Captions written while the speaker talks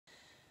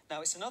Now,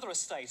 it's another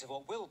estate of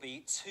what will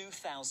be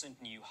 2,000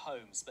 new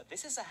homes, but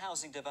this is a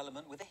housing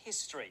development with a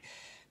history.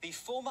 The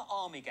former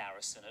army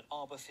garrison at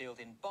Arborfield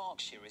in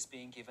Berkshire is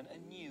being given a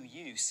new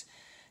use.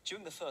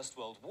 During the First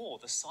World War,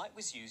 the site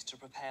was used to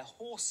prepare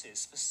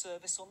horses for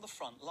service on the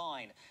front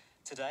line.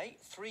 Today,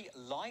 3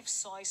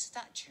 life-size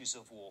statues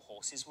of war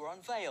horses were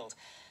unveiled.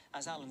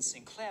 As Alan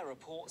Sinclair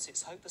reports,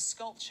 it's hoped the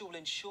sculpture will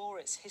ensure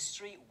its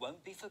history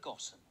won't be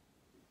forgotten.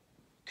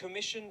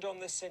 Commissioned on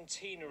the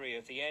centenary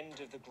of the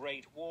end of the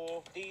Great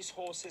War, these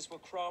horses were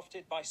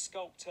crafted by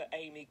sculptor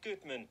Amy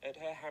Goodman at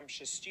her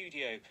Hampshire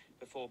studio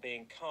before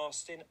being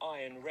cast in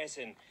iron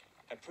resin.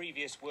 Her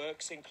previous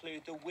works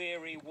include the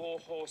weary war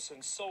horse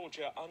and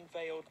soldier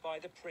unveiled by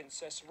the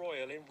Princess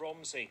Royal in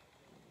Romsey.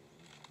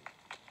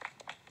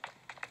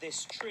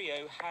 This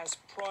trio has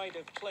pride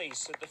of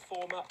place at the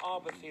former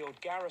Arborfield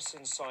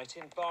Garrison site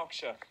in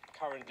Berkshire,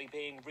 currently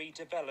being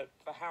redeveloped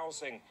for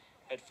housing.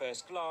 At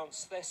first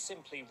glance, they're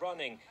simply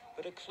running,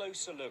 but a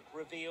closer look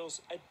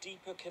reveals a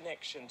deeper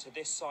connection to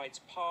this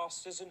site's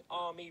past as an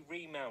army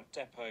remount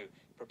depot,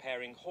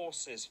 preparing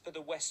horses for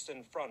the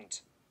Western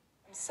Front.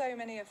 So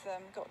many of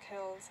them got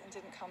killed and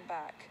didn't come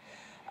back.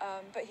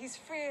 But he's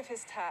free of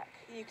his tack.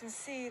 You can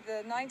see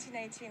the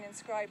 1918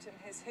 inscribed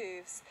on his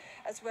hooves,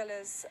 as well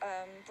as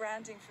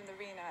branding from the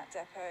Remount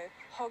depot,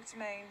 hogged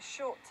mane,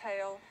 short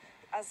tail,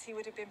 as he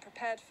would have been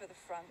prepared for the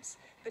front.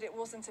 But it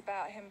wasn't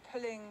about him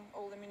pulling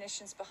all the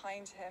munitions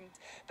behind him,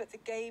 but the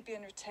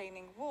gabion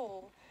retaining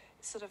wall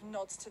sort of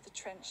nods to the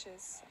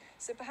trenches.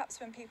 So perhaps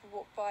when people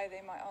walk by,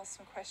 they might ask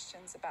some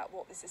questions about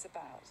what this is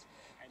about.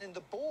 In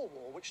the Boer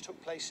War, which took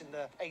place in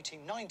the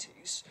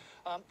 1890s,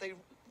 they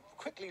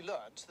quickly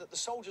learnt that the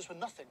soldiers were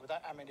nothing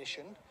without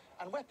ammunition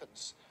and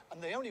weapons,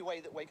 and the only way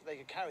that they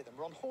could carry them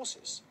were on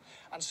horses.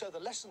 And so the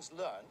lessons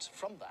learnt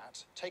from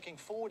that, taking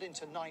forward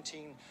into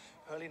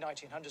early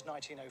 1900s,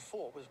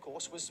 1904, of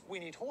course, was we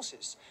need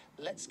horses.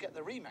 Let's get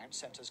the remount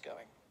centres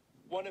going.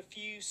 One of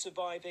few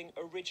surviving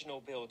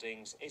original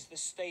buildings is the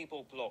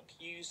stable block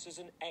used as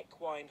an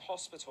equine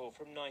hospital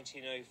from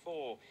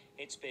 1904.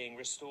 It's being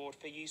restored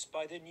for use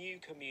by the new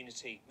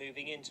community,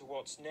 moving into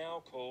what's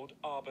now called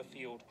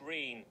Arborfield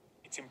Green.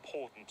 It's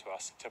important to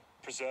us to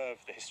preserve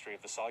the history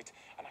of the site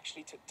and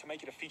actually to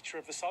make it a feature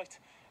of the site.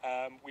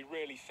 We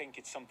really think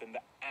it's something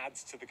that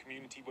adds to the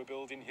community we're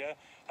building here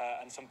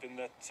and something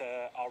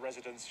that our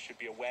residents should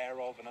be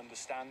aware of and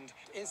understand.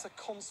 It's a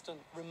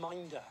constant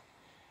reminder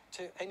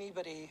to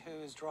anybody who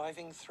is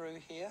driving through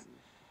here,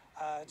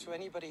 to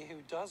anybody who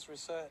does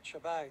research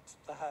about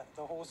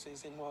the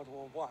horses in World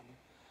War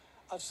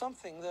I, of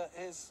something that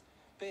has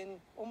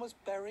been almost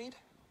buried.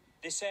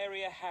 This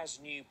area has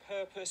new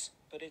purpose,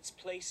 but its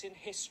place in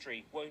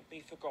history won't be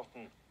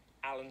forgotten.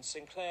 Alan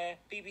Sinclair,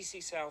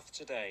 BBC South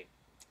Today.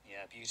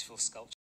 Yeah, beautiful sculpture.